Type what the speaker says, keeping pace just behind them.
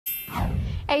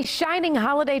A shining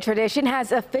holiday tradition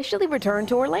has officially returned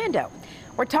to Orlando.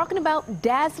 We're talking about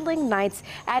Dazzling Nights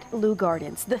at Leu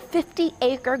Gardens. The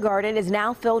 50-acre garden is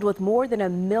now filled with more than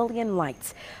 1 million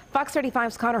lights. Fox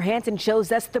 35's Connor Hansen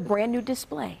shows us the brand new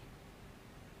display.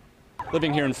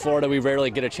 Living here in Florida, we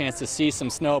rarely get a chance to see some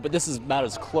snow, but this is about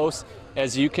as close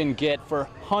as you can get for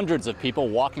hundreds of people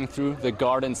walking through the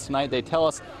gardens tonight. They tell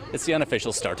us it's the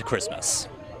unofficial start to Christmas.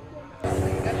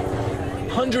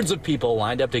 Hundreds of people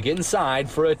lined up to get inside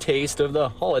for a taste of the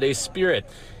holiday spirit.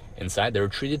 Inside, they were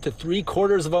treated to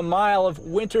 3/4 of a mile of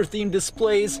winter-themed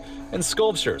displays and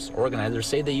sculptures. Organizers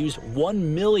say they used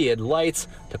 1 million lights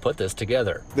to put this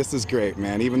together. This is great,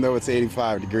 man. Even though it's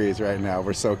 85 degrees right now,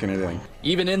 we're soaking it in.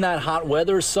 Even in that hot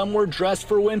weather, some were dressed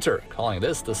for winter, calling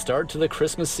this the start to the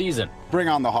Christmas season. Bring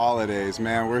on the holidays,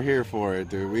 man. We're here for it,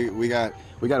 dude. We got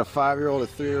a 5-year-old, a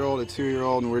 3-year-old, a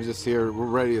 2-year-old, and we're just here. We're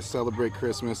ready to celebrate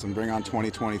Christmas and bring on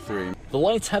 2023. The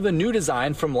lights have a new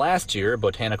design from last year.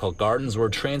 Botanical gardens were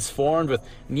transformed with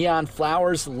neon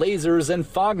flowers, lasers, and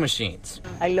fog machines.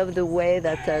 I love the way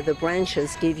that the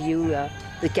branches give you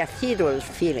the cathedral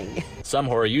feeling. Some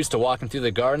who are used to walking through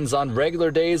the gardens on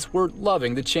regular days were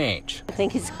loving the change. I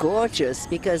think it's gorgeous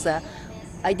because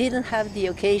I didn't have the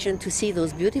occasion to see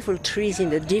those beautiful trees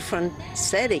in a different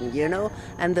setting,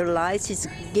 and the lights is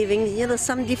giving,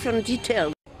 some different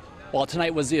detail. While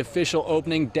tonight was the official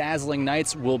opening, Dazzling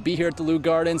Nights will be here at the Leu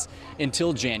Gardens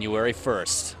until January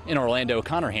 1st. In Orlando,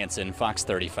 Connor Hansen, Fox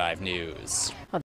 35 News.